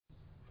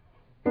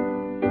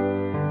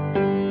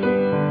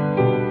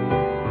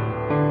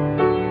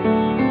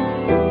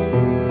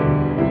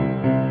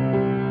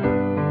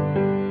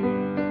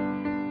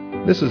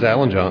This is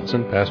Alan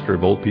Johnson, pastor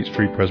of Old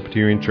Peachtree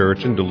Presbyterian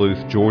Church in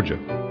Duluth, Georgia.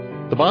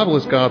 The Bible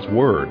is God's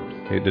Word.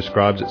 It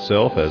describes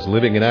itself as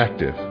living and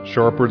active,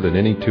 sharper than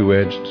any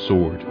two-edged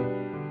sword.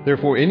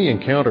 Therefore, any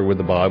encounter with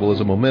the Bible is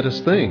a momentous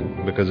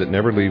thing because it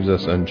never leaves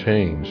us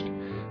unchanged.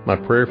 My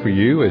prayer for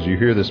you as you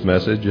hear this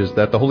message is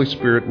that the Holy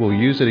Spirit will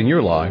use it in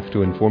your life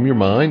to inform your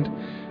mind,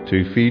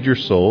 to feed your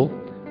soul,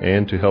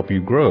 and to help you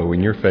grow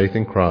in your faith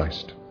in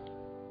Christ.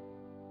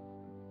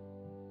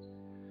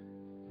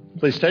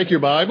 Please take your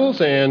Bibles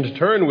and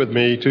turn with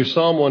me to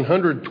Psalm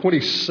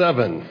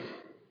 127.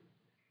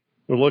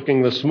 We're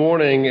looking this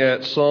morning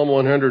at Psalm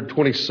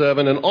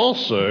 127 and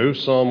also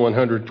Psalm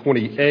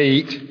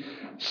 128,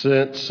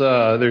 since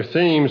their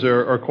themes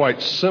are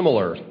quite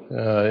similar.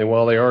 And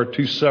while they are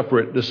two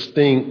separate,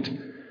 distinct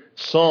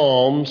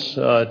psalms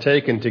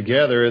taken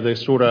together, they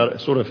sort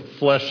of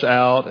flesh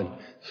out and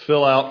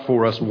fill out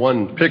for us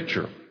one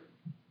picture.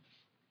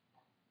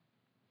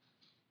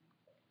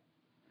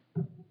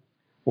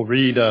 We'll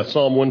read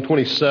Psalm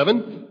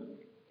 127,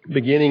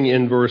 beginning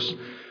in verse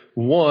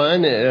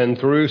 1 and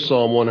through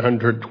Psalm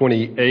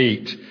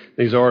 128.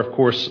 These are, of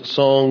course,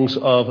 songs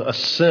of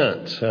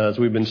ascent, as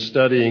we've been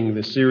studying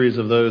the series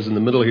of those in the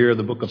middle here of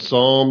the book of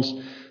Psalms,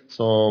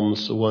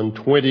 Psalms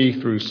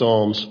 120 through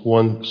Psalm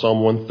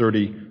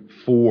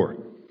 134.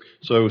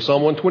 So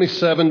Psalm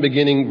 127,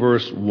 beginning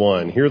verse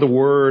 1. Hear the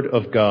word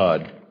of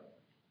God.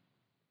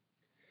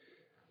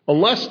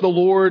 Unless the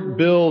Lord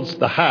builds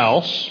the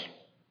house,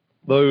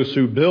 those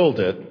who build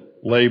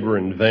it labor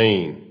in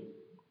vain.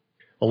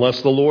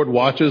 Unless the Lord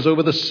watches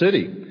over the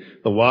city,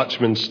 the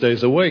watchman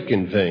stays awake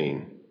in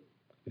vain.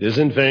 It is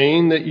in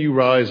vain that you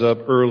rise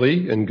up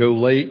early and go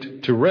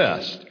late to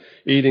rest,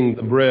 eating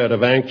the bread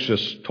of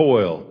anxious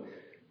toil,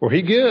 for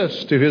he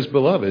gives to his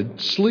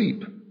beloved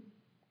sleep.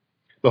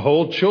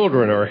 Behold,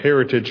 children are a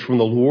heritage from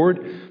the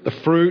Lord, the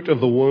fruit of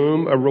the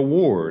womb a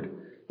reward.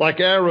 Like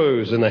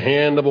arrows in the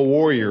hand of a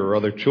warrior are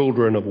the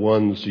children of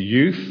one's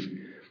youth.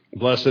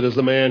 Blessed is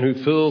the man who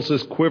fills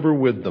his quiver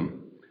with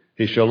them.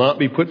 He shall not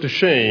be put to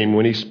shame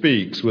when he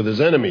speaks with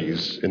his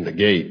enemies in the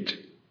gate.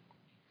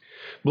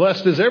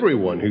 Blessed is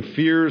everyone who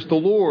fears the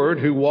Lord,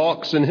 who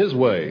walks in his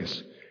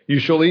ways. You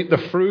shall eat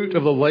the fruit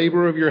of the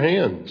labor of your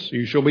hands.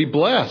 You shall be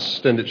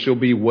blessed, and it shall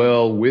be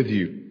well with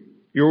you.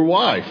 Your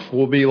wife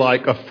will be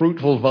like a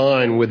fruitful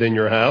vine within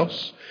your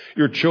house.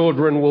 Your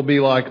children will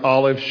be like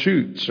olive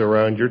shoots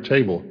around your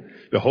table.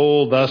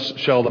 Behold, thus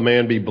shall the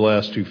man be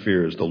blessed who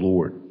fears the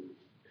Lord.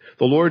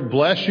 The Lord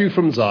bless you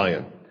from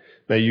Zion.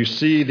 May you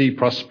see the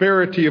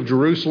prosperity of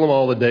Jerusalem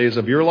all the days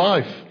of your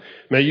life.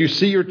 May you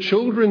see your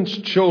children's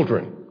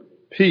children.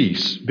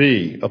 Peace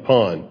be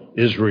upon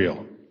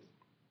Israel.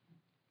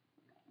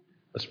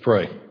 Let's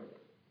pray.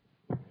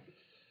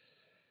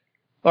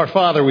 Our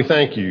Father, we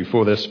thank you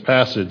for this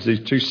passage,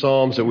 these two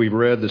Psalms that we've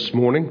read this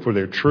morning, for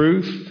their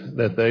truth,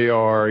 that they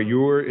are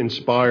your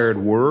inspired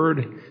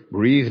word,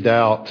 breathed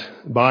out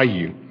by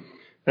you.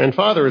 And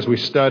Father, as we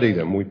study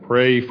them, we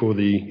pray for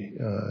the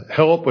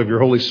help of your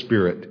Holy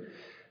Spirit.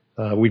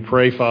 We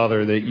pray,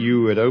 Father, that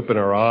you would open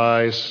our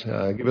eyes,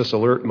 give us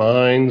alert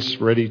minds,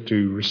 ready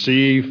to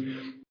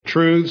receive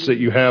truths that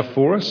you have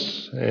for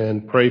us.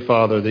 And pray,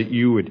 Father, that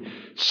you would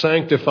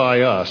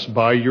sanctify us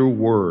by your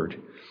word.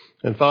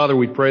 And Father,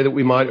 we pray that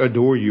we might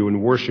adore you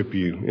and worship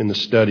you in the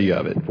study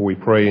of it. For we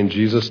pray in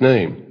Jesus'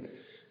 name.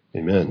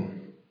 Amen.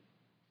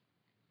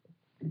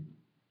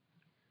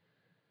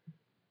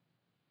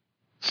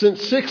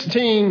 Since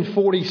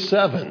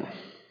 1647,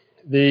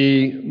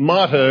 the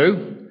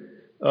motto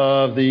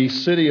of the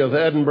city of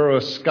Edinburgh,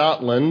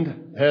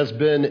 Scotland, has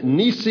been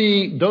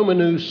Nisi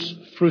Dominus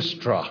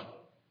Frustra.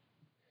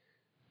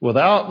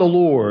 Without the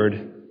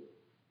Lord,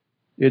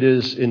 it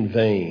is in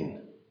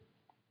vain.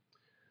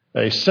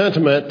 A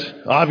sentiment,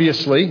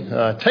 obviously,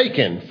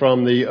 taken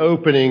from the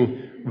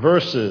opening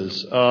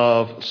verses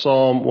of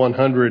Psalm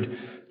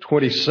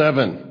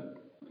 127.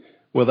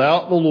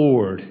 Without the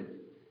Lord,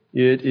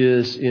 it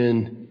is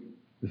in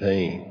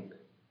vain.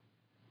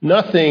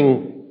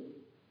 Nothing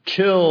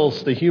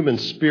kills the human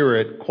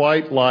spirit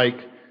quite like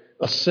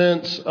a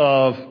sense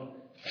of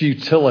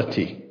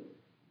futility,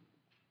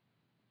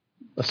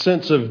 a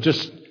sense of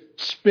just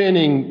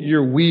spinning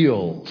your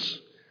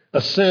wheels,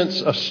 a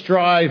sense of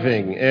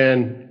striving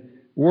and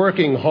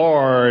working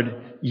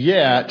hard,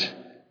 yet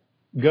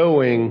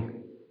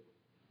going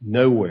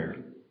nowhere.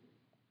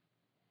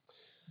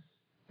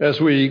 As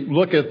we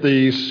look at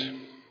these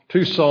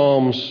two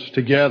Psalms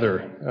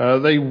together,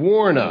 they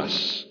warn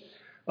us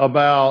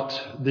about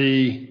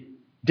the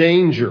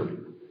danger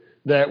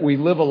that we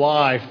live a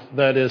life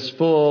that is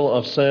full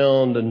of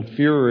sound and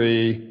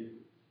fury,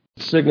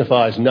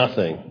 signifies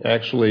nothing,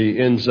 actually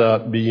ends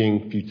up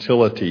being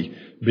futility,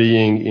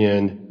 being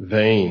in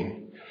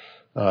vain,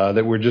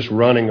 that we're just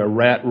running a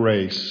rat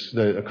race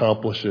that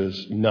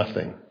accomplishes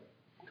nothing.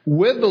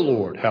 With the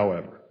Lord,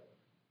 however,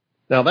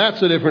 now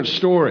that's a different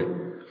story.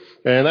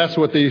 And that's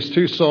what these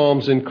two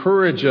Psalms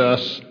encourage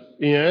us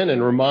in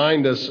and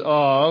remind us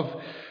of,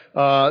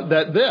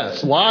 that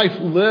this life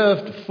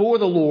lived for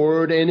the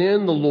Lord and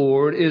in the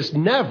Lord is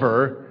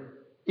never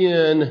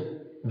in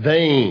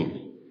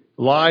vain.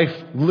 life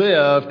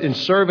lived in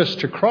service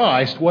to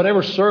Christ,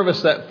 whatever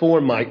service that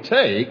form might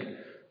take,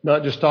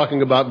 not just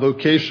talking about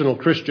vocational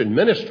Christian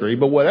ministry,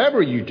 but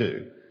whatever you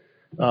do,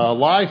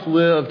 life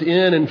lived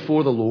in and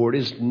for the Lord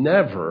is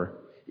never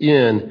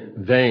in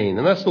vain.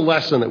 And that's the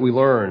lesson that we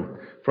learn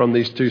from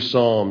these two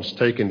Psalms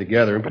taken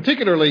together. And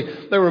particularly,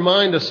 they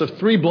remind us of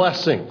three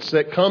blessings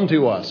that come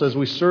to us as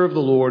we serve the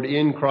Lord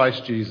in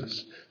Christ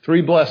Jesus.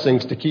 Three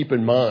blessings to keep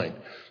in mind.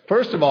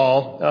 First of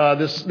all,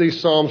 these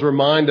Psalms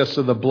remind us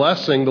of the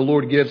blessing the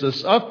Lord gives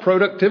us of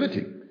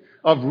productivity,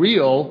 of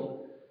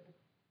real,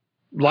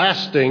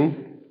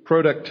 lasting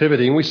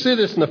productivity. And we see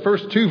this in the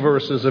first two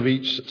verses of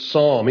each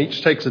Psalm.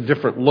 Each takes a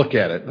different look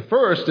at it. The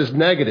first is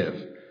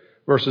negative.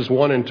 Verses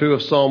 1 and 2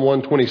 of Psalm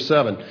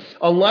 127.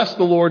 Unless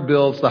the Lord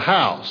builds the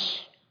house,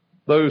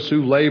 those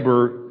who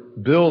labor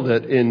build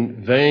it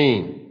in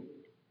vain.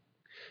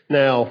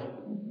 Now,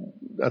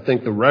 I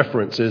think the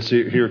reference is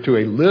here to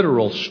a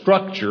literal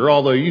structure,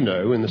 although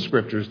in the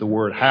Scriptures the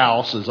word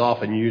house is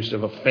often used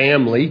of a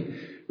family,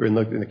 or in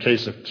the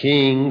case of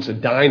kings, a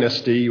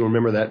dynasty. You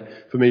remember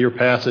that familiar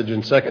passage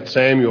in 2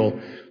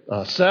 Samuel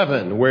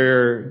 7,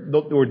 where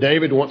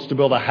David wants to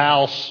build a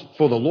house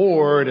for the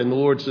Lord, and the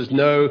Lord says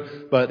no,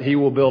 but he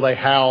will build a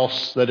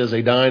house that is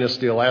a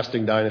dynasty, a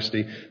lasting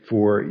dynasty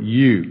for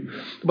you.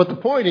 But the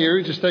point here,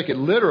 you just take it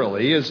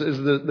literally, is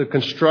the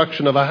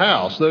construction of a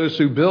house. Those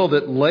who build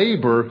it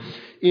labor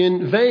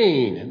in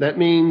vain. That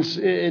means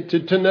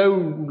to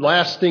no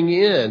lasting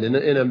end,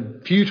 in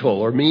a futile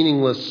or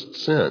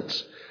meaningless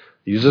sense.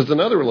 He uses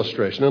another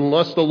illustration.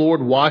 Unless the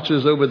Lord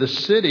watches over the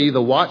city,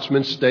 the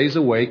watchman stays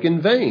awake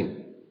in vain.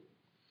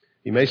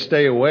 He may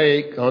stay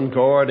awake, on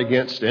guard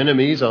against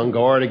enemies, on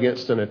guard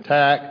against an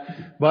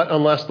attack, but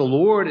unless the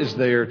Lord is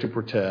there to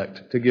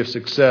protect, to give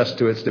success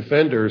to its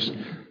defenders,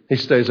 he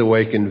stays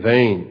awake in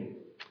vain.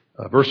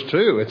 Verse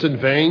 2, it's in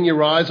vain you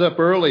rise up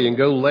early and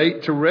go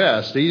late to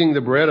rest, eating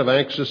the bread of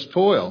anxious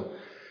toil.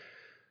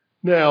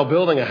 Now,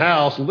 building a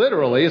house,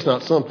 literally, is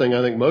not something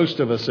I think most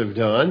of us have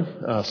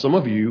done. Some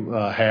of you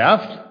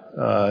have,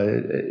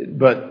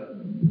 but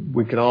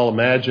we can all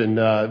imagine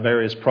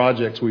various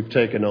projects we've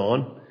taken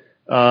on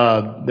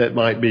that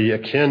might be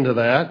akin to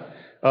that.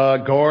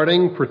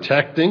 Guarding,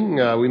 protecting.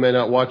 We may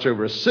not watch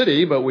over a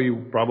city, but we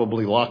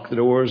probably lock the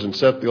doors and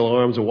set the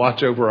alarms and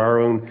watch over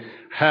our own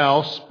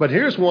house. But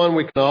here's one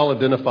we can all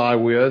identify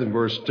with in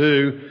verse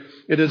 2.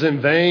 It is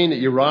in vain that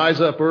you rise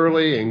up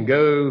early and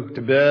go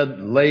to bed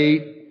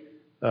late,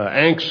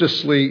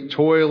 anxiously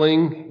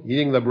toiling,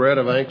 eating the bread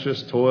of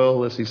anxious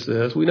toil, as he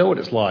says. We know what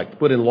it's like to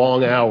put in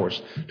long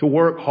hours, to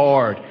work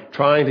hard,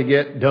 trying to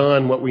get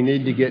done what we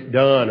need to get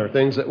done or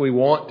things that we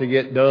want to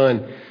get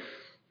done.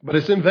 But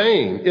it's in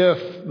vain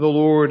if the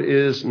Lord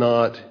is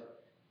not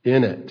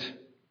in it.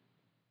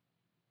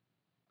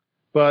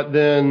 But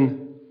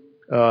then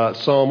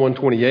Psalm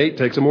 128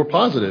 takes a more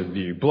positive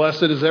view.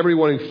 Blessed is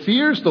everyone who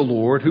fears the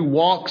Lord, who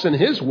walks in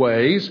his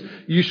ways.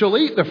 You shall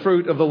eat the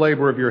fruit of the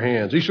labor of your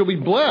hands. You shall be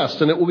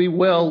blessed, and it will be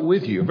well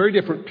with you. A very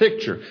different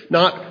picture.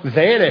 Not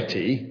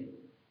vanity,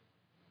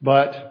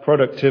 but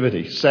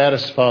productivity,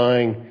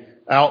 satisfying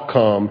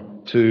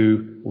outcome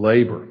to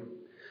labor.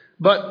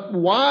 But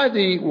why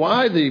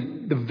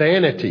the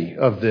vanity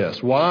of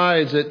this? Why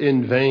is it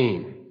in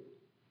vain?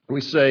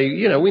 We say,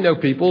 we know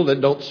people that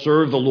don't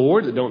serve the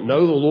Lord, that don't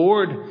know the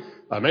Lord,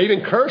 may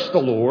even curse the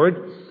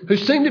Lord, who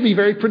seem to be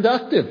very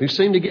productive, who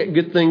seem to get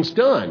good things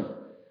done.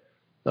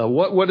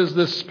 What does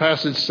this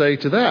passage say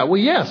to that?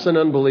 Well, yes, an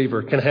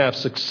unbeliever can have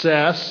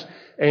success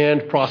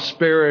and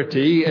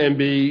prosperity and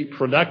be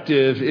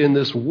productive in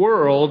this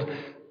world,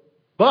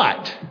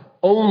 but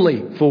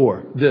only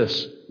for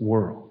this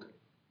world.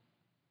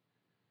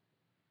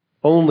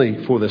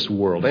 Only for this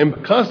world. And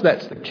because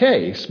that's the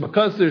case,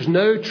 because there's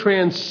no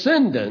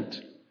transcendent,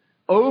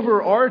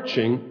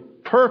 overarching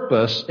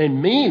purpose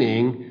and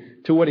meaning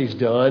to what he's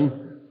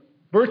done,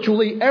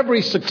 virtually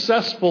every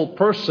successful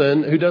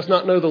person who does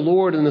not know the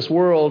Lord in this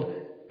world,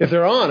 if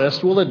they're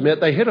honest, will admit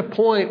they hit a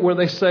point where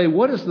they say,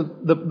 what is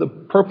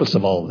the purpose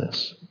of all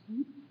this?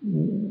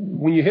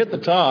 When you hit the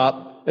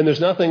top and there's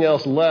nothing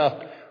else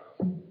left,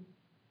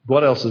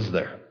 what else is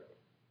there?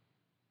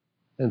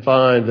 And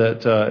find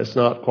that it's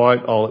not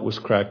quite all it was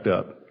cracked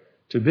up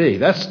to be.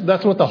 That's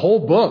what the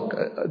whole book,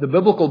 the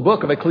biblical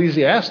book of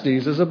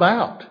Ecclesiastes, is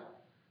about.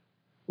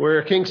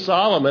 Where King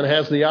Solomon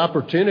has the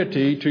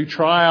opportunity to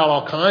try out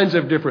all kinds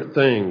of different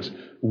things.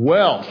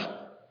 Wealth,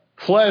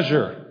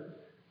 pleasure,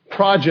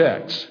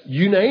 projects,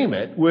 you name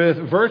it, with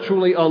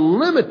virtually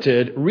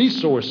unlimited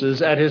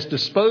resources at his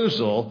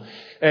disposal.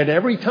 And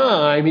every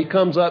time he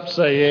comes up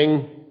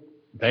saying,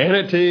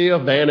 vanity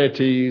of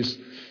vanities,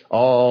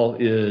 all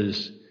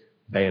is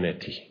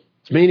vanity.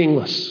 It's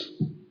meaningless.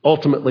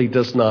 Ultimately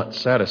does not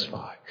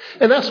satisfy.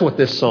 And that's what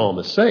this psalm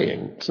is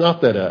saying. It's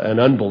not that an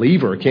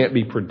unbeliever can't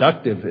be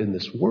productive in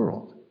this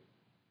world.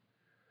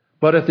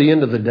 But at the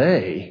end of the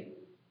day,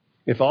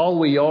 if all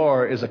we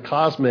are is a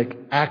cosmic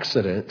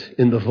accident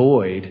in the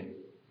void,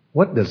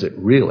 what does it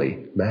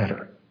really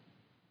matter?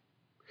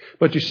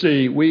 But you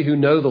see, we who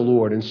know the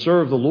Lord and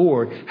serve the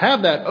Lord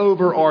have that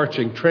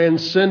overarching,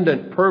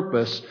 transcendent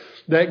purpose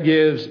that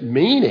gives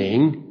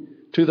meaning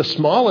to the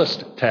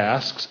smallest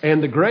tasks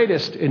and the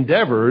greatest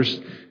endeavors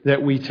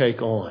that we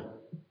take on.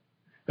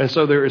 And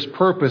so there is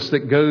purpose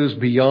that goes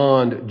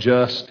beyond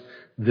just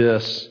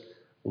this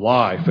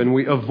life. And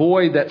we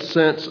avoid that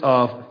sense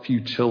of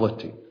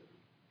futility.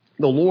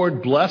 The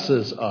Lord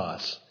blesses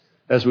us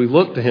as we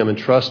look to Him and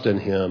trust in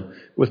Him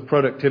with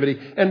productivity.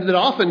 And that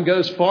often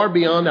goes far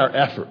beyond our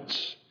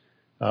efforts.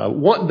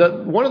 One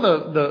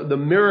of the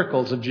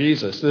miracles of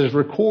Jesus that is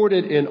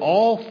recorded in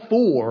all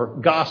four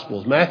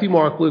Gospels, Matthew,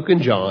 Mark, Luke,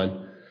 and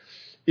John,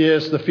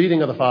 is the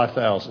feeding of the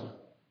 5,000.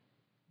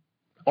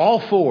 All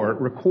four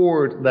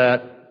record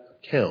that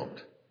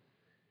account.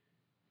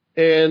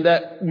 And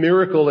that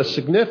miracle is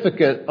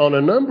significant on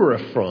a number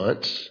of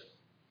fronts.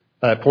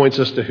 It points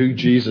us to who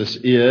Jesus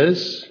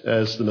is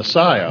as the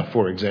Messiah,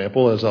 for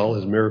example, as all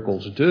His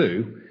miracles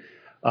do.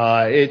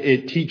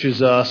 It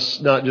teaches us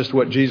not just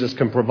what Jesus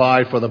can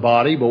provide for the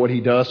body, but what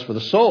He does for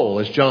the soul,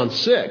 as John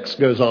 6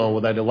 goes on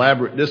with that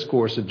elaborate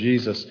discourse of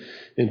Jesus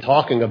in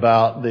talking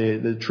about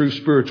the true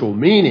spiritual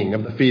meaning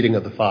of the feeding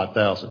of the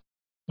 5,000.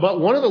 But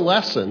one of the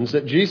lessons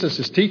that Jesus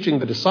is teaching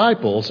the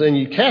disciples, and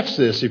you catch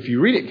this if you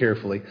read it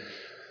carefully,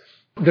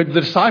 the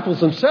disciples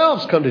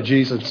themselves come to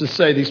Jesus and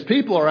say, these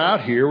people are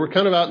out here, we're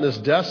kind of out in this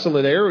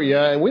desolate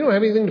area, and we don't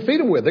have anything to feed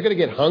them with. They're going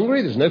to get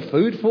hungry, there's no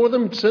food for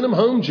them. Send them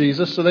home,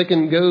 Jesus, so they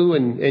can go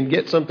and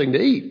get something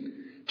to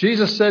eat.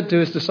 Jesus said to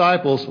His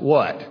disciples,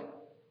 what?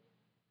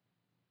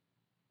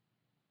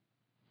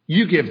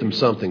 You give them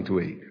something to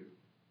eat.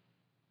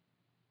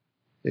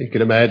 You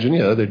can imagine,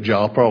 their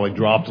jaw probably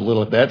dropped a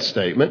little at that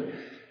statement.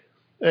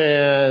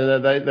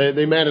 And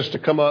they managed to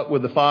come up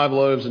with the 5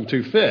 loaves and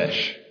 2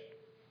 fish.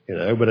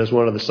 But as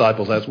one of the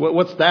disciples asked,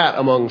 what's that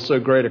among so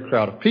great a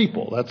crowd of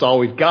people? That's all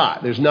we've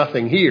got. There's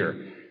nothing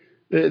here.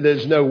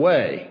 There's no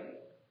way.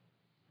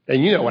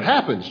 And you know what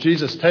happens.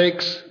 Jesus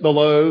takes the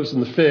loaves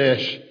and the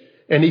fish,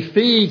 and He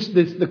feeds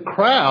the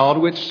crowd,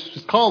 which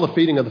is called the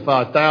feeding of the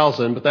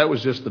 5,000, but that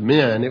was just the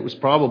men. It was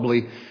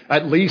probably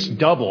at least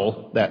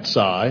double that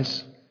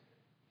size.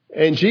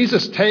 And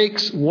Jesus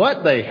takes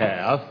what they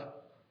have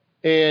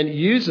and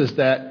uses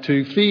that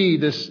to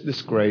feed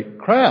this great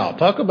crowd.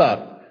 Talk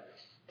about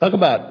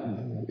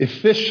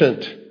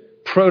efficient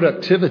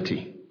productivity.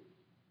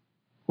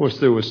 Of course,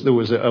 there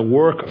was a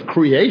work of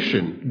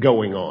creation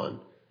going on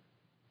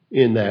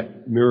in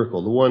that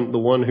miracle. The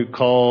one who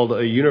called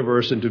a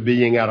universe into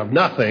being out of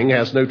nothing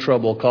has no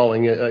trouble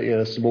calling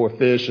some more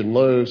fish and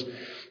loaves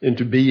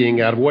into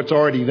being out of what's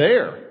already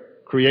there,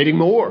 creating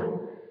more.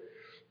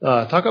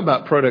 Talk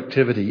about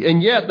productivity.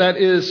 And yet that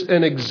is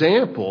an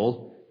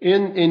example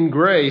in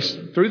grace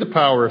through the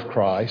power of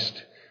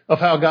Christ of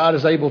how God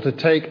is able to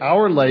take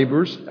our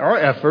labors, our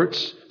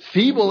efforts,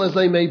 feeble as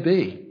they may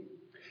be,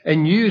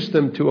 and use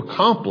them to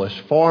accomplish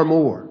far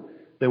more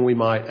than we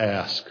might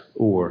ask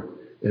or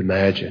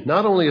imagine.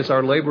 Not only is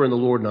our labor in the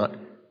Lord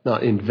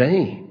not in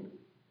vain,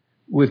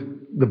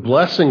 with the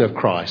blessing of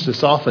Christ,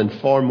 it's often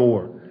far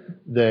more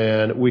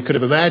than we could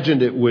have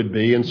imagined it would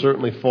be, and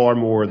certainly far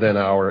more than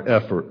our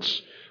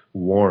efforts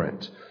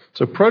warrant.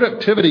 So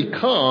productivity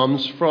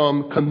comes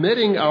from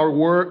committing our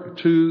work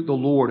to the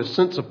Lord. A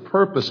sense of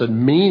purpose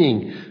and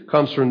meaning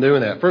comes from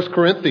doing that. 1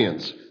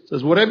 Corinthians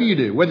says, whatever you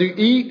do, whether you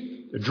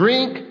eat,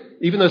 drink,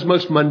 even those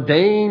most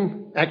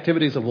mundane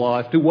activities of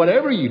life, do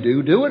whatever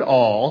you do it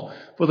all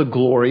for the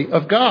glory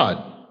of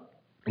God.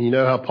 And you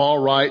know how Paul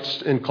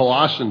writes in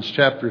Colossians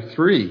chapter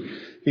 3.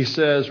 He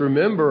says,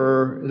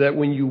 remember that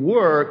when you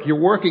work, you're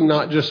working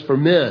not just for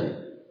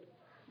men,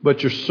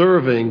 but you're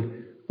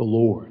serving the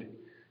Lord.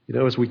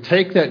 As we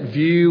take that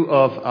view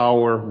of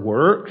our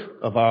work,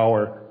 of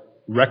our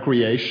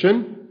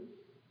recreation,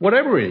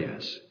 whatever it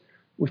is,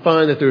 we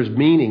find that there's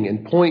meaning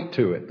and point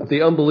to it that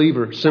the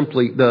unbeliever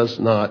simply does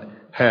not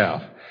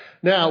have.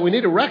 Now, we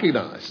need to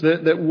recognize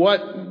that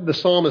what the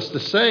psalmist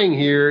is saying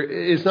here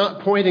is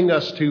not pointing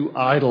us to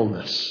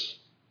idleness.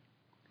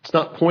 It's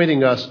not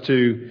pointing us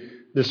to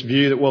this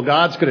view that, well,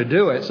 God's going to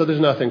do it, so there's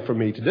nothing for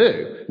me to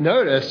do.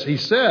 Notice he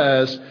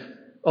says,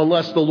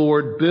 unless the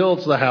Lord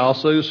builds the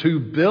house, those who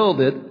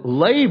build it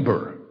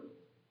labor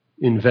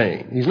in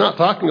vain. He's not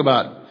talking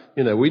about,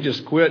 we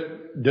just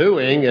quit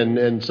doing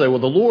and say, well,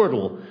 the Lord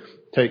will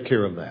take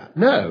care of that.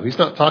 No, he's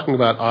not talking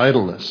about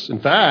idleness. In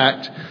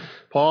fact,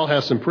 Paul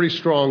has some pretty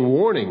strong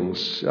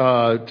warnings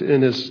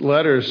in his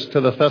letters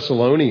to the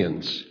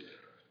Thessalonians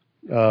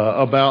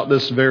about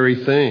this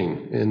very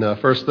thing. In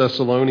 1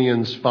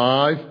 Thessalonians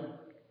 5,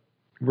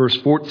 verse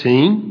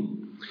 14,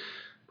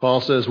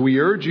 Paul says, we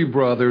urge you,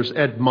 brothers,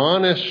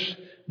 admonish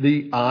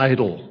the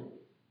idle,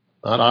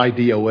 not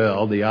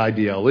IDOL, the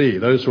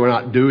IDLE, those who are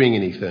not doing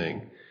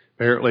anything.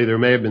 Apparently, there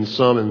may have been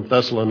some in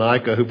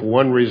Thessalonica who, for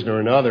one reason or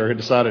another, had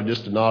decided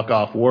just to knock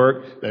off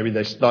work. Maybe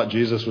they thought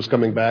Jesus was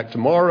coming back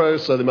tomorrow,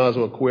 so they might as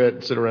well quit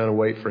and sit around and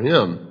wait for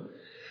Him.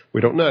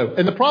 We don't know.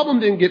 And the problem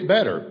didn't get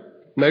better.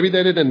 Maybe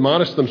they didn't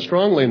admonish them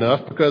strongly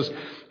enough, because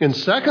in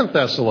 2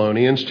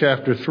 Thessalonians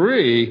chapter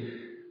 3,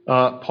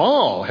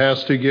 Paul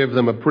has to give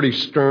them a pretty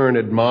stern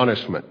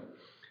admonishment.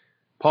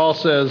 Paul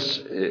says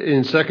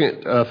in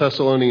 2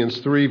 Thessalonians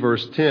 3,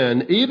 verse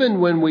 10,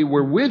 even when we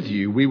were with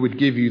you, we would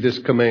give you this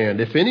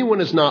command. If anyone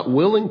is not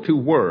willing to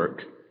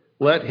work,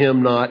 let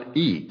him not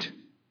eat.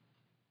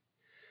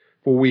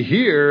 For we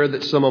hear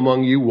that some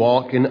among you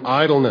walk in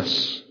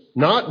idleness,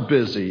 not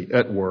busy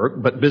at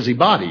work, but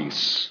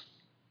busybodies.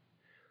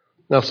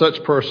 Now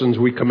such persons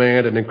we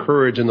command and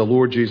encourage in the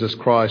Lord Jesus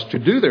Christ to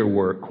do their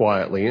work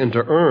quietly and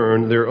to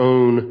earn their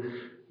own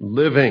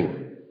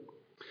living.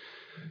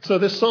 So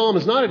this psalm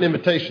is not an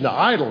invitation to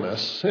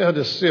idleness.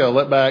 Let's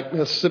sit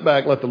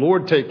back and let the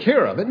Lord take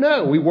care of it.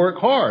 No, we work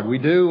hard. We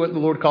do what the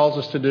Lord calls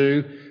us to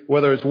do,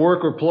 whether it's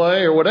work or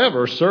play or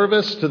whatever,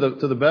 service to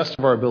the best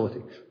of our ability.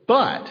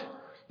 But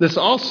this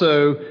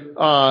also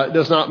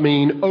does not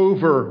mean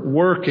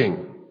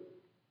overworking.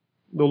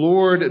 The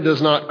Lord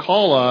does not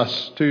call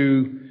us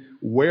to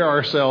wear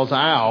ourselves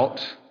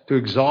out, to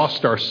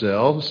exhaust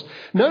ourselves.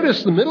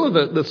 Notice the middle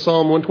of the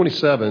Psalm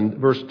 127,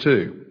 verse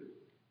 2.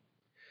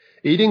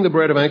 Eating the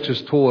bread of anxious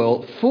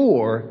toil,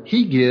 for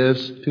he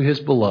gives to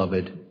his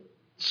beloved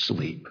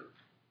sleep.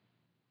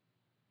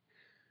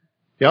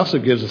 He also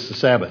gives us the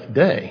Sabbath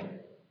day.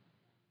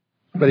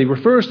 But he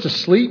refers to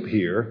sleep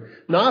here,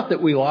 not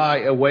that we lie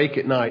awake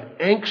at night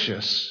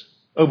anxious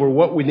over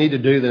what we need to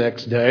do the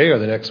next day or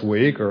the next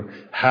week or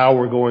how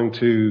we're going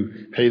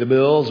to pay the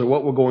bills or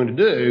what we're going to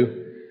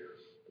do.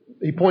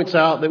 He points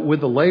out that with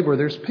the labor,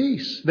 there's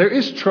peace. There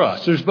is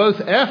trust. There's both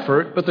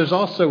effort, but there's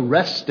also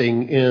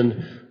resting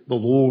in the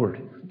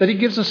Lord. That he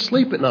gives us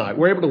sleep at night.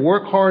 We're able to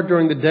work hard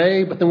during the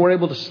day, but then we're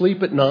able to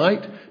sleep at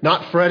night,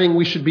 not fretting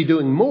we should be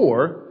doing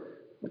more,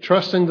 but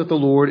trusting that the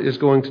Lord is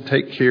going to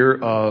take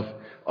care of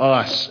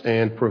us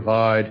and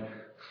provide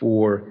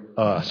for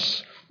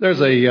us.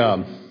 There's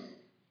a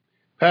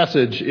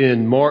passage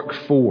in Mark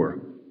 4.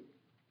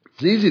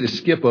 It's easy to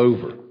skip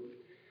over,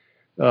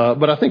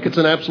 but I think it's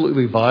an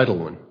absolutely vital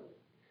one.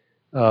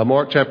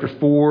 Mark chapter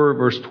 4,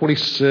 verse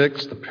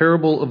 26, the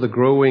parable of the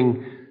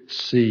growing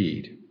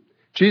seed.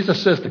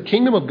 Jesus says, the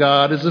kingdom of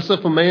God is as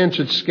if a man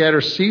should scatter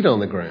seed on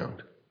the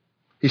ground.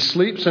 He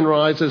sleeps and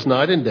rises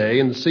night and day,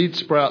 and the seed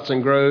sprouts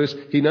and grows.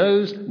 He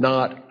knows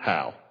not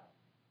how.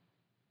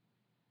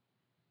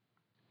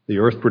 The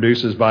earth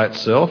produces by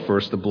itself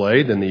first the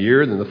blade, then the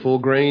ear, then the full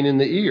grain in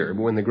the ear.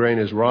 But when the grain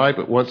is ripe,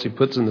 at once he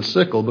puts in the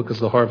sickle because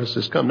the harvest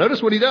has come.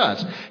 Notice what he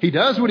does. He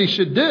does what he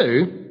should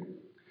do.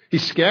 He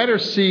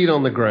scatters seed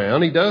on the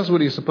ground. He does what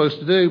he's supposed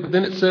to do. But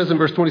then it says in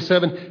verse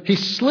 27, he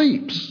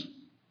sleeps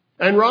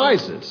and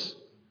rises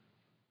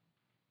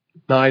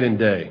night and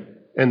day.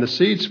 And the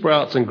seed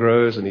sprouts and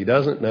grows, and he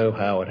doesn't know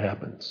how it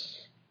happens.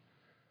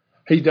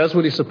 He does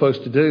what he's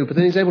supposed to do, but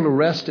then he's able to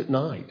rest at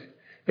night.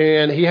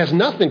 And he has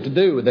nothing to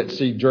do with that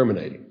seed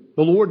germinating.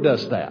 The Lord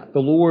does that. The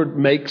Lord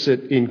makes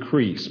it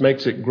increase,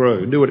 makes it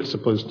grow, do what it's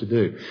supposed to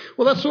do.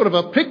 Well, that's sort of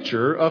a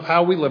picture of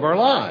how we live our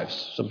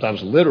lives.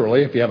 Sometimes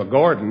literally, if you have a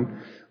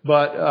garden,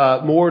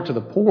 but more to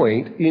the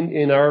point,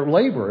 in our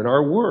labor, in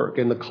our work,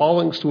 in the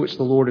callings to which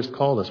the Lord has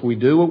called us. We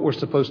do what we're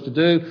supposed to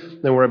do,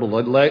 then we're able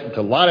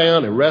to lie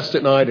down and rest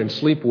at night and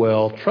sleep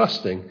well,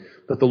 trusting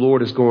that the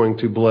Lord is going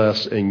to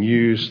bless and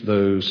use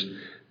those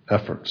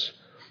efforts.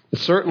 It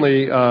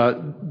certainly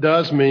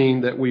does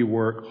mean that we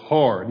work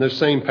hard. In those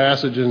same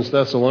passages in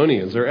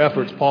Thessalonians, there are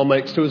efforts Paul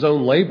makes to his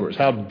own laborers,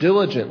 how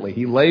diligently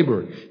he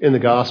labored in the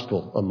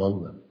gospel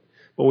among them.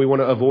 But we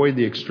want to avoid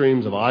the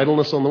extremes of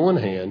idleness on the one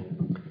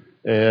hand,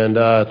 and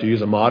to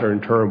use a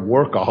modern term,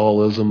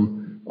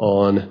 workaholism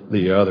on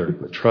the other.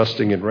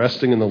 Trusting and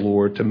resting in the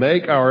Lord to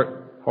make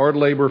our hard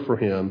labor for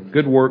him,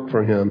 good work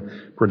for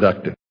him,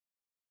 productive.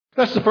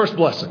 That's the first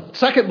blessing.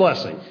 Second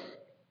blessing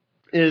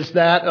is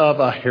that of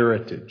a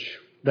heritage,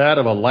 that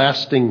of a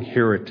lasting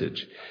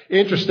heritage.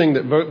 Interesting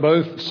that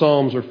both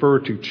Psalms refer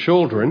to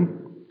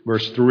children.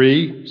 Verse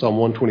 3, Psalm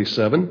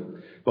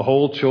 127,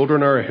 behold,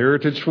 children are a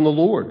heritage from the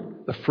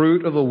Lord, the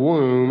fruit of the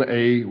womb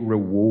a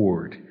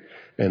reward.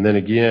 And then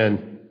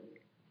again,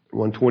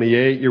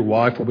 128, your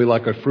wife will be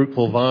like a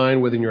fruitful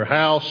vine within your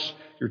house.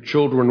 Your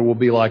children will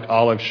be like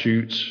olive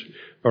shoots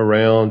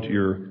around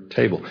your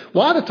table.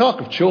 Why the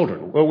talk of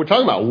children? Well, we're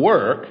talking about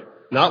work,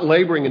 not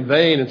laboring in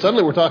vain, and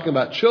suddenly we're talking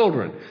about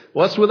children.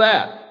 What's with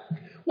that?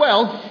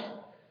 Well,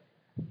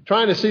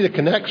 trying to see the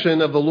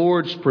connection of the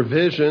Lord's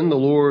provision, the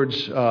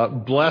Lord's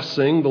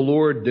blessing, the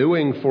Lord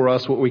doing for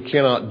us what we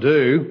cannot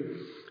do.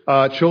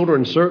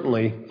 Children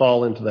certainly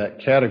fall into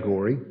that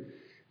category.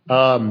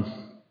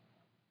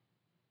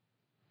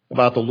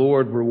 About the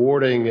Lord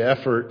rewarding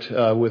effort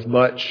with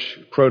much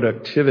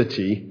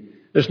productivity.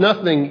 There's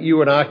nothing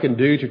you and I can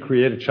do to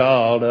create a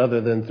child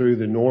other than through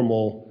the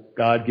normal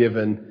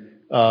God-given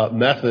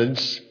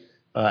methods,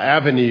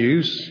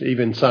 avenues,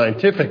 even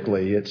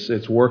scientifically.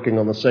 It's working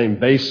on the same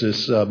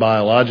basis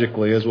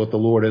biologically as what the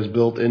Lord has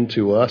built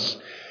into us.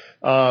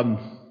 And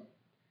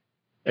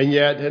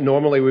yet,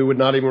 normally we would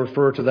not even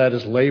refer to that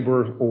as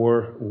labor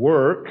or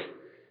work.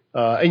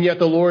 And yet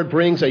the Lord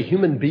brings a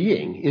human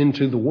being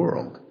into the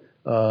world.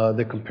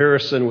 The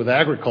comparison with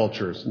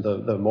agriculture,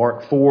 the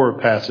Mark 4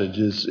 passage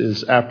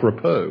is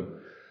apropos.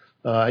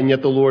 And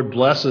yet the Lord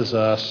blesses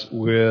us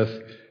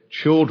with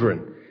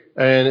children.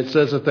 And it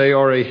says that they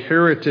are a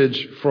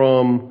heritage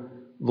from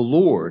the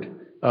Lord.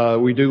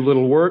 We do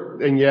little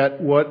work, and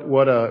yet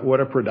what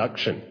a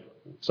production.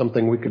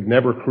 Something we could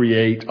never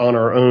create on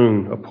our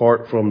own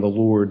apart from the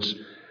Lord's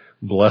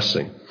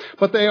blessing.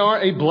 But they are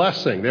a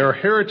blessing. They are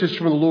a heritage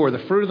from the Lord, the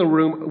fruit of the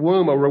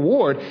womb, a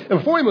reward. And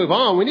before we move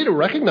on, we need to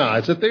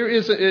recognize that there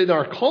is in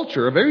our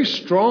culture a very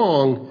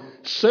strong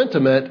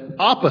sentiment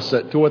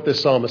opposite to what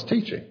this psalm is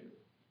teaching.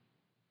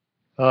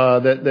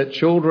 That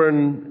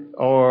children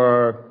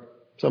are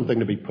something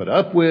to be put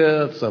up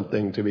with,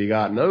 something to be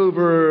gotten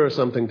over,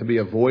 something to be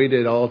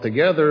avoided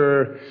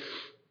altogether.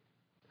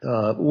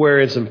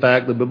 Whereas, in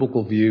fact, the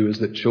biblical view is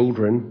that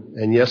children,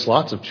 and yes,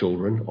 lots of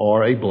children,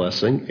 are a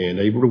blessing and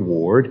a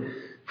reward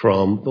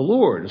from the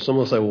Lord.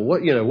 Someone will say,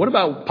 well, what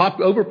about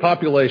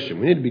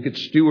overpopulation? We need to be good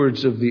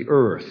stewards of the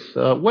earth.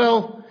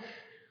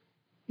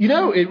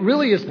 It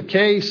really is the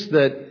case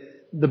that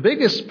the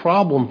biggest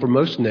problem for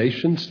most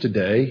nations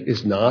today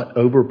is not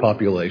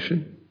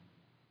overpopulation.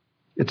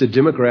 It's a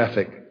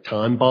demographic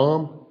time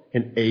bomb,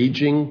 an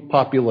aging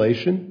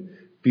population.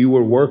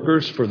 Fewer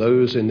workers for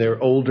those in their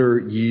older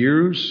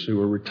years who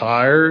are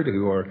retired,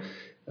 who are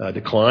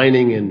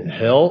declining in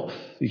health.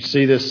 You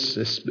see this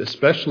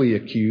especially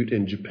acute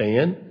in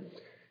Japan,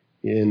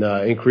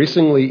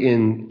 increasingly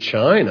in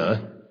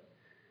China.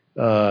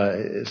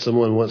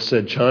 Someone once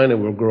said China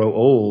will grow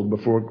old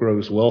before it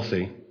grows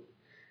wealthy.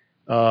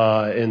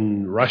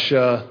 In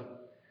Russia,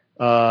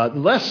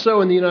 less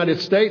so in the United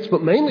States,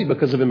 but mainly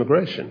because of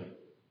immigration.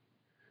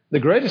 The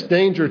greatest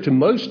danger to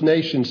most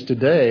nations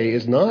today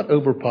is not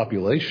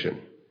overpopulation.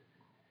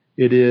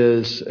 It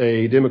is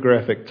a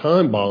demographic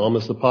time bomb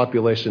as the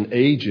population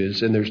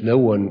ages and there's no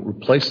one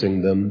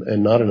replacing them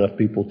and not enough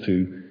people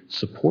to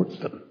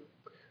support them,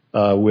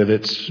 with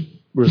its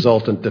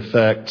resultant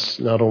effects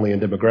not only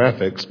in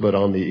demographics but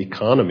on the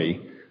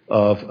economy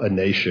of a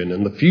nation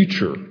and the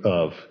future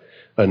of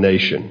a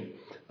nation.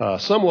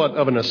 Somewhat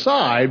of an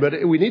aside,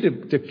 but we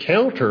need to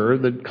counter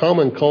the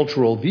common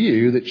cultural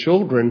view that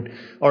children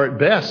are at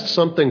best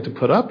something to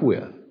put up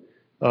with.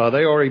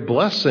 They are a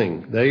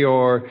blessing. They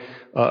are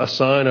a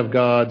sign of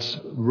God's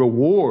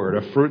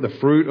reward, the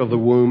fruit of the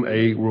womb,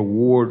 a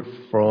reward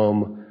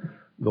from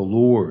the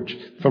Lord.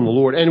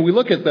 And we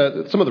look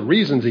at some of the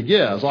reasons he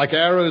gives, like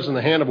arrows in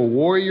the hand of a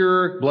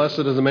warrior. Blessed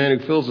is the man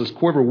who fills his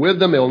quiver with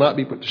them. They will not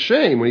be put to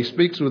shame when he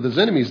speaks with his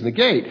enemies in the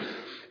gate.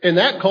 In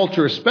that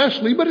culture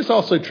especially, but it's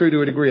also true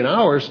to a degree in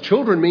ours,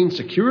 children mean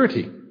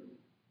security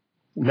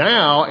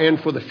now and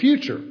for the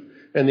future.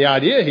 And the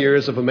idea here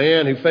is of a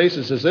man who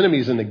faces his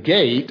enemies in the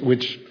gate,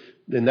 which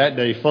in that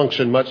day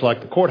functioned much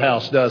like the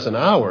courthouse does in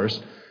ours.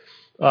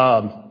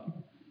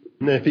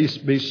 If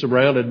he's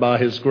surrounded by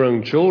his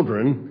grown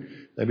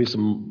children, maybe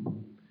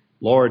some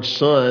large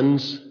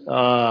sons,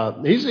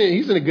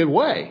 he's in a good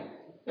way.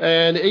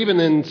 And even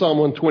in Psalm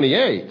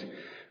 128,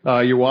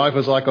 your wife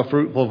is like a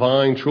fruitful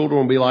vine.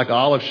 Children will be like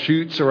olive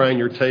shoots around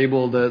your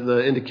table.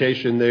 The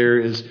indication there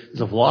is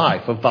of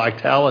life, of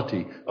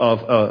vitality,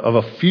 of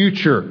a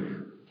future.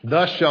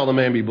 Thus shall the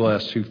man be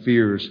blessed who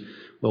fears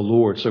the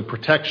Lord. So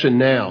protection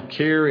now,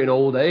 care in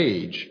old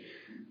age,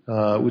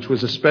 which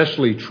was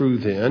especially true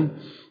then.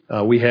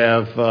 We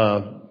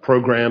have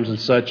programs and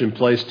such in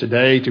place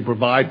today to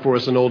provide for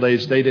us in old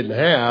age they didn't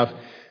have.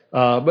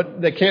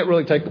 But they can't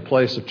really take the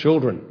place of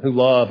children who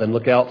love and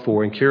look out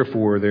for and care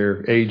for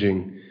their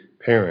aging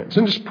parents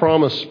and just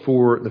promise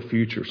for the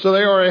future. So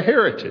they are a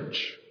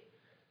heritage.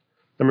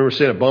 I remember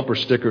seeing a bumper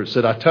sticker that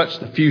said, I touch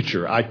the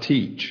future, I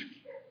teach.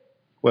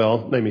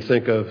 Well, it made me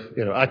think of,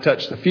 I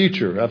touch the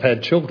future. I've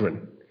had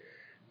children.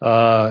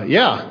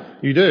 Yeah,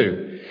 you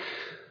do.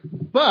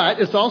 But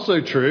it's also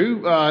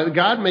true,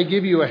 God may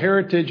give you a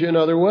heritage in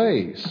other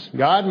ways.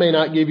 God may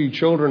not give you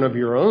children of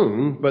your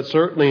own, but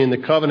certainly in the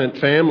covenant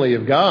family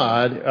of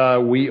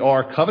God, we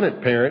are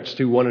covenant parents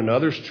to one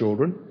another's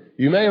children.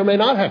 You may or may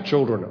not have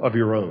children of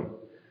your own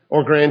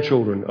or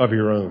grandchildren of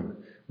your own,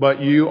 but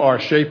you are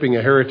shaping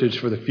a heritage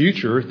for the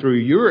future through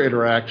your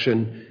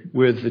interaction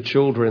with the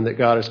children that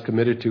God has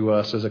committed to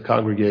us as a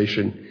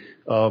congregation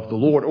of the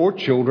Lord, or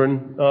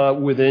children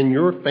within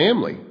your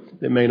family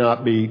that may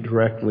not be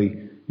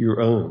directly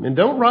your own. And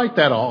don't write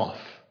that off.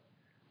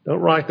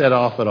 Don't write that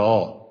off at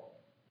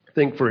all.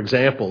 Think, for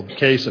example, the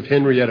case of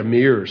Henrietta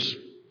Mears,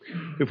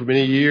 who for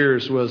many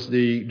years was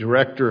the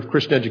director of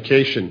Christian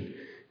education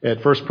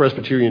at First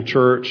Presbyterian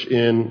Church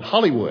in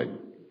Hollywood.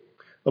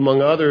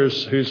 Among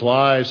others whose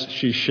lives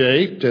she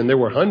shaped, and there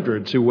were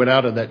hundreds who went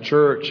out of that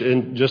church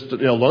and just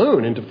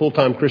alone into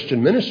full-time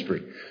Christian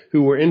ministry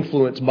who were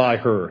influenced by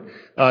her.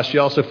 She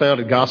also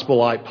founded Gospel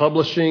Light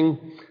Publishing,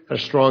 had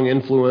a strong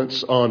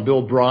influence on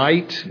Bill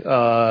Bright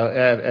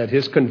at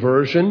his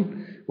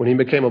conversion when he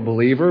became a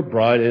believer.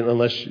 Bright,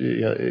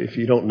 if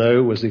you don't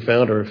know, was the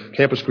founder of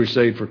Campus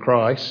Crusade for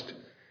Christ.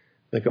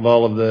 Think of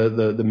all of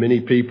the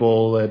many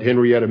people that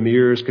Henrietta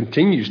Mears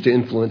continues to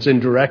influence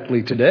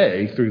indirectly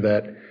today through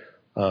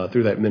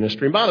that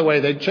ministry. And by the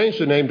way, they changed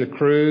the name to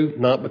Cru,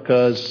 not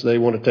because they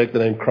want to take the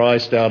name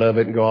Christ out of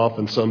it and go off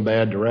in some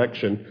bad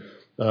direction,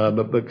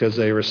 but because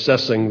they were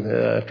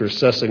after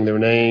assessing their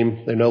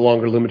name, they're no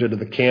longer limited to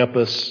the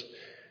campus.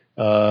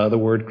 The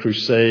word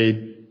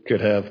crusade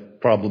could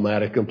have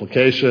problematic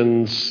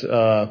implications,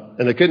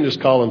 and they couldn't just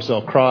call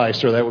themselves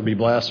Christ, or that would be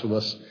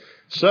blasphemous.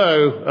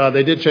 So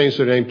they did change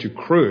their name to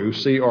Cru,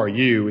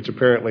 C-R-U, which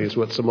apparently is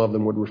what some of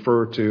them would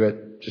refer to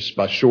it just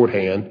by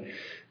shorthand.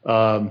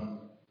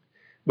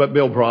 But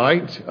Bill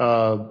Bright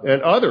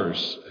and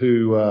others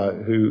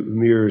who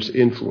Mears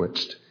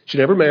influenced. She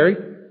never married,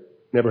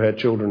 never had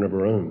children of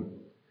her own,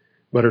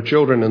 but her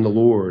children in the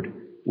Lord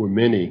were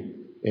many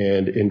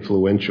and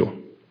influential.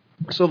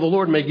 So the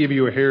Lord may give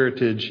you a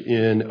heritage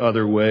in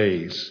other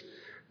ways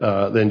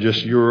than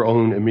just your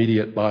own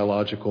immediate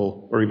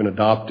biological or even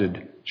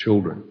adopted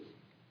children.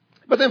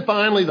 But then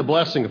finally, the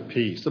blessing of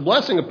peace. The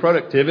blessing of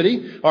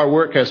productivity. Our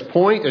work has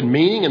point and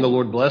meaning, and the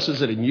Lord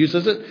blesses it and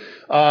uses it.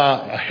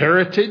 A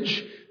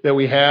heritage that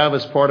we have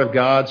as part of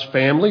God's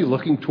family,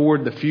 looking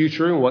toward the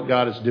future and what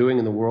God is doing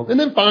in the world. And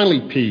then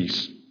finally,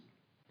 peace.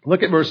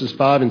 Look at verses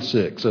 5 and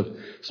 6 of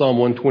Psalm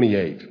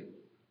 128.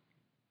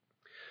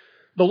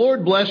 The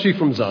Lord bless you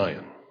from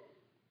Zion.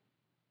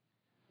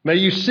 May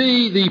you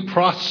see the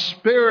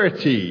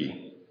prosperity.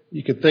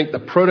 You could think the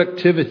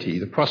productivity,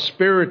 the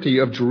prosperity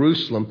of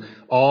Jerusalem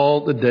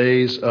all the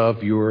days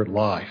of your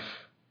life.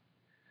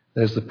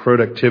 There's the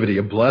productivity,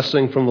 a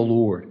blessing from the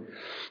Lord.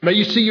 May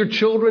you see your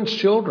children's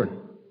children,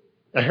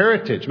 a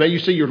heritage. May you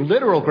see your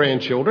literal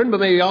grandchildren, but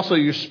maybe also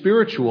your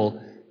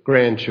spiritual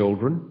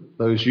grandchildren,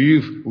 those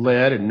you've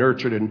led and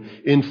nurtured and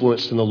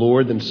influenced in the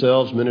Lord,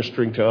 themselves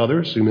ministering to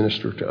others who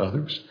minister to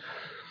others.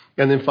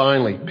 And then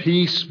finally,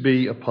 peace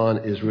be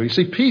upon Israel. You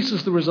see, peace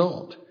is the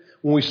result.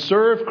 When we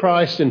serve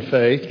Christ in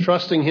faith,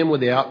 trusting Him with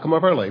the outcome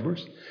of our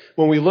labors,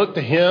 when we look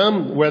to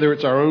Him, whether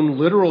it's our own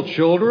literal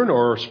children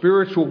or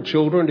spiritual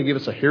children, to give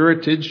us a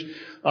heritage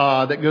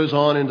that goes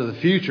on into the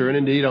future and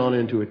indeed on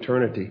into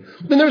eternity,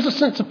 then there's a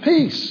sense of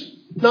peace.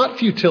 Not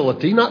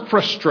futility, not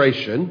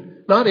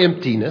frustration, not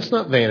emptiness,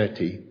 not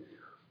vanity,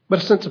 but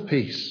a sense of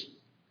peace.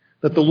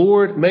 That the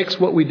Lord makes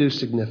what we do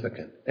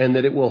significant and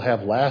that it will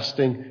have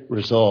lasting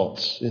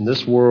results in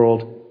this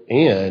world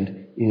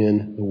and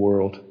in the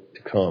world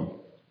to come.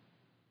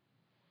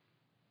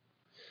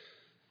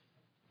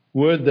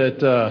 Would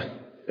that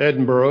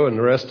Edinburgh and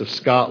the rest of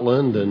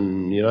Scotland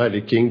and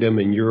United Kingdom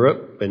and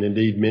Europe, and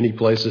indeed many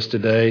places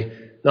today,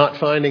 not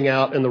finding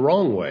out in the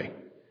wrong way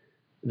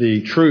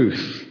the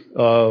truth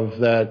of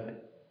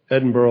that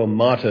Edinburgh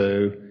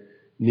motto,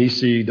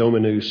 Nisi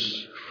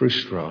Dominus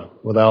Frustra,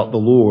 without the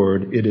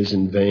Lord it is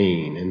in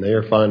vain. And they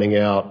are finding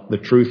out the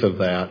truth of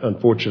that,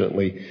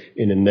 unfortunately,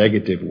 in a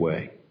negative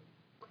way.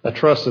 I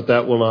trust that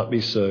that will not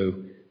be so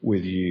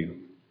with you,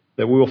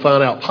 that we will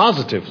find out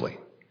positively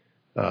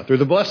through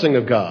the blessing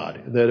of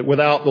God, that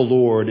without the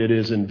Lord it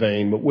is in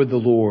vain, but with the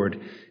Lord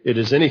it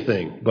is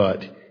anything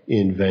but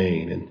in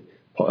vain. And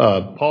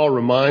Paul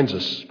reminds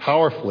us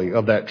powerfully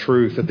of that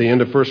truth at the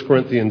end of 1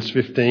 Corinthians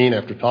 15,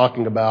 after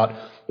talking about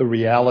the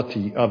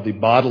reality of the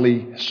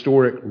bodily,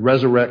 historic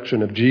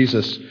resurrection of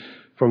Jesus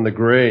from the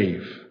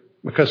grave.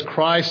 Because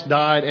Christ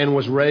died and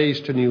was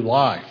raised to new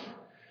life,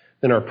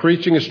 then our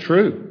preaching is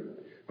true.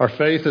 Our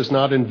faith is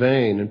not in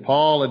vain. And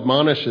Paul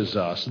admonishes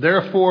us,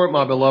 therefore,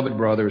 my beloved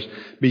brothers,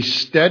 be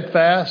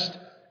steadfast,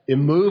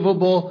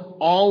 immovable,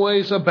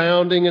 always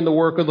abounding in the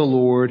work of the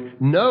Lord,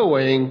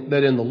 knowing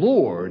that in the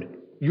Lord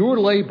your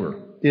labor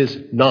is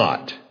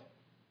not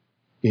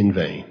in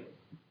vain.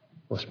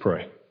 Let's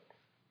pray.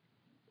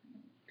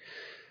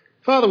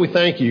 Father, we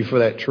thank you for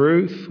that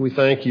truth. We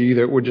thank you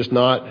that we're just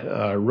not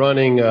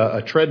running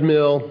a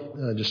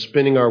treadmill, just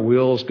spinning our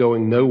wheels,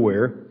 going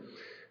nowhere.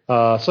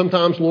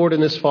 Sometimes, Lord,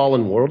 in this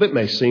fallen world, it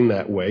may seem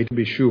that way, to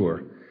be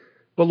sure.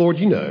 But, Lord,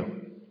 you know.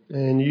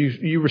 And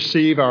you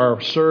receive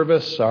our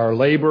service, our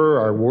labor,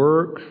 our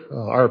work,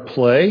 our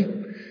play,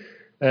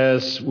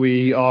 as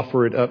we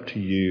offer it up to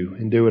you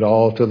and do it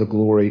all to the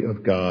glory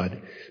of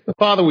God. But,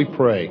 Father, we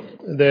pray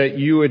that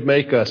you would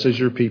make us, as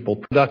your people,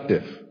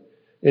 productive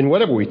in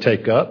whatever we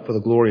take up for the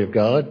glory of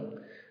God.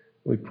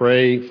 We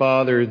pray,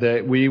 Father,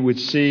 that we would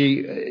see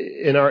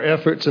in our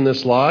efforts in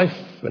this life,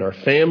 in our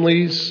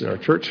families, in our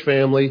church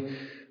family,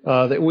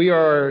 that we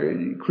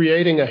are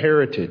creating a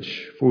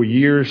heritage for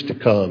years to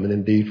come and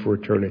indeed for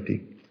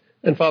eternity.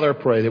 And Father,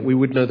 I pray that we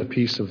would know the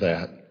peace of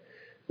that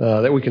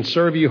we can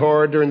serve you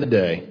hard during the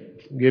day,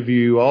 give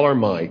you all our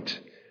might,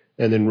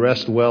 and then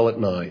rest well at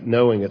night,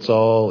 knowing it's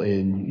all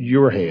in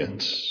your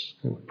hands.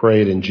 We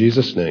pray it in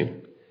Jesus'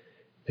 name.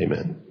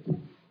 Amen.